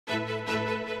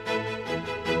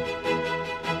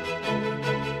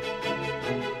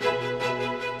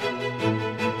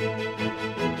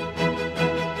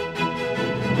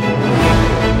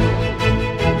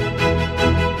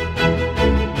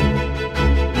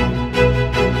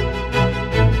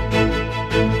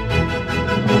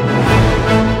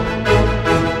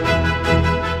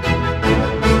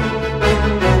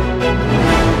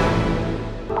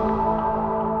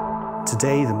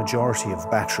majority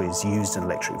of batteries used in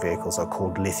electric vehicles are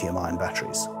called lithium-ion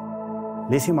batteries.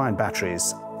 Lithium-ion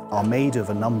batteries are made of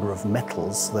a number of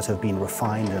metals that have been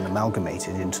refined and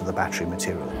amalgamated into the battery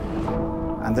material.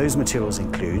 And those materials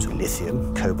include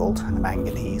lithium, cobalt,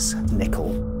 manganese,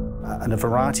 nickel, and a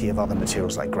variety of other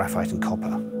materials like graphite and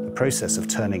copper. The process of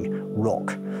turning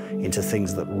rock into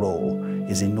things that roll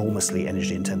is enormously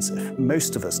energy intensive.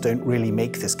 Most of us don't really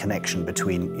make this connection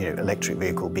between electric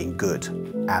vehicle being good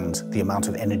and the amount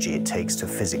of energy it takes to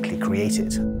physically create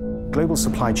it. Global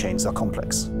supply chains are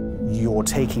complex. You're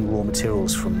taking raw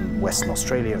materials from Western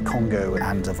Australia, Congo,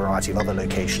 and a variety of other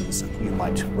locations. You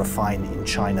might refine in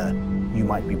China. You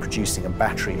might be producing a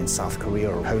battery in South Korea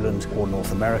or Poland or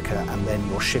North America, and then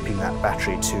you're shipping that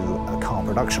battery to a car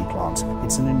production plant.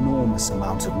 It's an enormous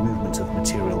amount of movement of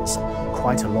materials.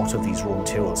 Quite a lot of these raw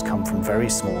materials come from very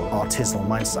small artisanal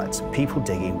mine sites, people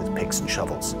digging with picks and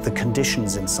shovels. The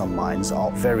conditions in some mines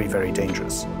are very, very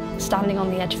dangerous. Standing on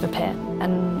the edge of a pit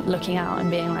and looking out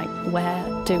and being like,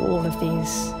 where do all of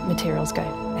these materials go?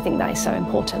 I think that is so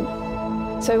important.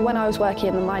 So when I was working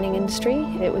in the mining industry,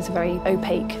 it was a very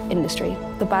opaque industry.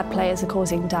 The bad players are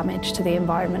causing damage to the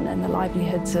environment and the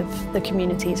livelihoods of the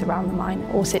communities around the mine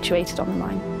or situated on the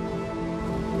mine.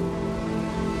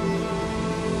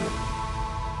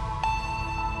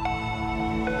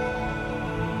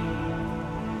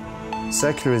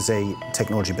 Circular is a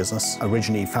technology business,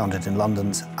 originally founded in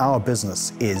London. Our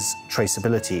business is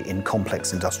traceability in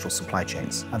complex industrial supply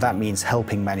chains. And that means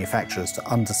helping manufacturers to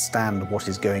understand what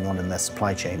is going on in their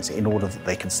supply chains in order that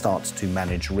they can start to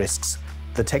manage risks.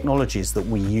 The technologies that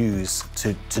we use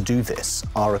to do this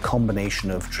are a combination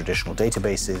of traditional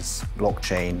databases,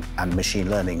 blockchain, and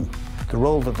machine learning. The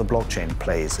role that the blockchain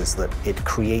plays is that it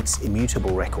creates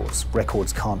immutable records.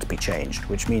 Records can't be changed,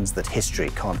 which means that history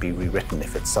can't be rewritten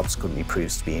if it subsequently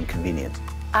proves to be inconvenient.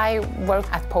 I work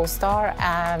at Polestar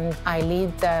and I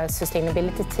lead the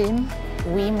sustainability team.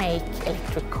 We make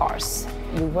electric cars.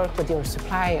 You work with your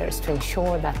suppliers to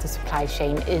ensure that the supply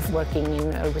chain is working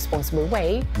in a responsible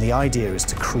way. The idea is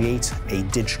to create a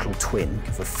digital twin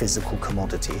of a physical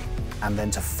commodity and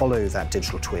then to follow that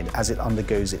digital twin as it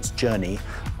undergoes its journey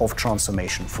of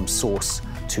transformation from source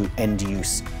to end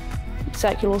use.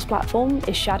 Circular's platform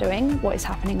is shadowing what is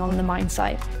happening on the mine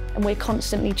site, and we're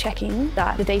constantly checking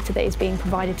that the data that is being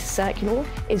provided to Circular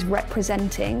is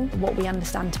representing what we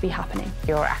understand to be happening.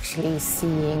 You're actually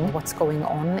seeing what's going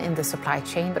on in the supply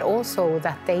chain, but also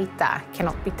that data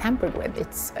cannot be tampered with.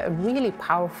 It's a really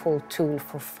powerful tool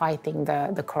for fighting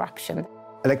the corruption.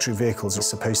 Electric vehicles are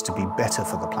supposed to be better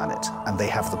for the planet, and they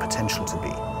have the potential to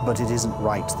be. But it isn't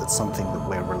right that something that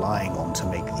we're relying on to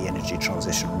make the energy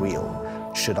transition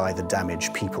real should either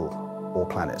damage people or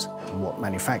planet. And what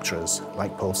manufacturers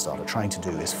like Polestar are trying to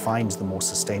do is find the more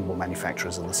sustainable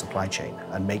manufacturers in the supply chain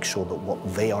and make sure that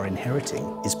what they are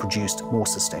inheriting is produced more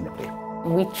sustainably.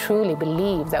 We truly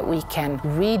believe that we can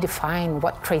redefine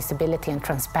what traceability and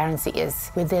transparency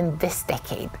is within this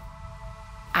decade.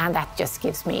 And that just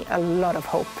gives me a lot of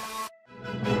hope.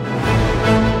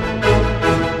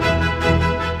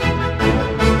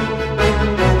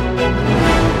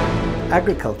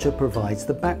 Agriculture provides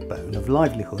the backbone of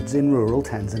livelihoods in rural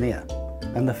Tanzania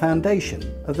and the foundation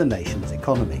of the nation's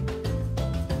economy.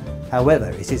 However,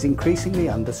 it is increasingly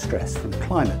under stress from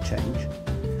climate change,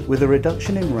 with a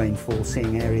reduction in rainfall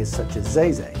seeing areas such as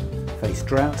Zeze face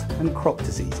drought and crop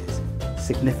diseases,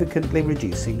 significantly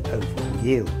reducing overall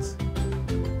yields.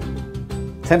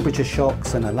 Temperature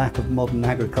shocks and a lack of modern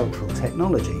agricultural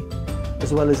technology,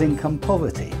 as well as income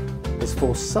poverty, has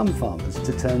forced some farmers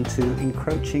to turn to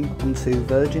encroaching onto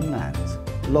virgin lands,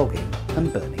 logging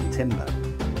and burning timber.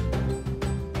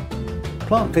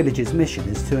 Plant Village's mission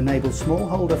is to enable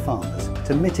smallholder farmers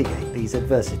to mitigate these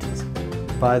adversities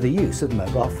via the use of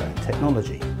mobile phone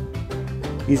technology.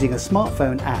 Using a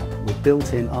smartphone app with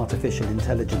built-in artificial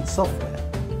intelligence software,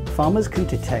 farmers can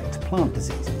detect plant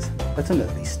diseases at an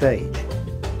early stage.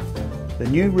 The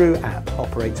new RU app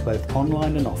operates both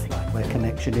online and offline where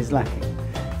connection is lacking,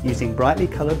 using brightly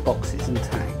coloured boxes and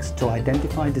tags to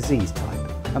identify disease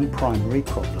type and primary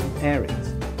problem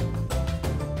areas.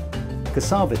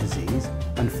 Cassava disease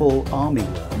and fall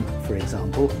armyworm, for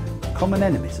example, common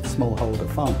enemies of smallholder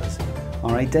farmers,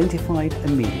 are identified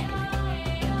immediately.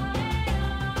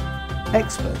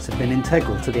 Experts have been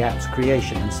integral to the app's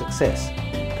creation and success,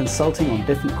 consulting on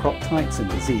different crop types and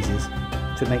diseases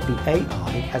to make the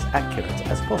AI as accurate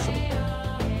as possible.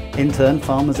 In turn,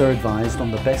 farmers are advised on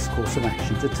the best course of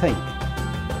action to take.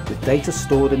 With data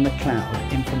stored in the cloud,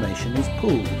 information is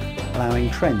pooled, allowing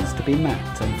trends to be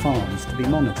mapped and farms to be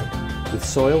monitored, with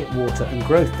soil, water and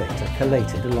growth data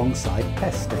collated alongside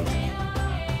pest data.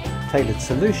 Tailored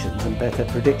solutions and better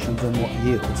predictions on what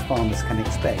yields farmers can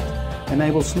expect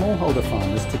enable smallholder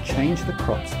farmers to change the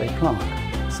crops they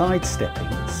plant,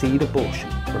 sidestepping seed abortion,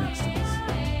 for instance.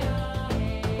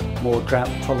 More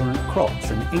drought-tolerant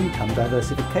crops and income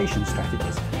diversification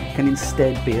strategies can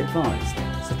instead be advised,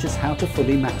 such as how to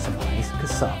fully maximise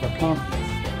cassava plant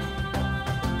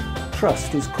use.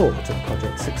 Trust is core to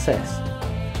project success.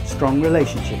 Strong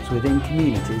relationships within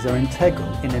communities are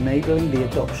integral in enabling the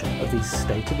adoption of these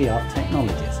state-of-the-art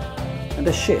technologies and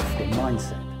a shift in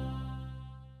mindset.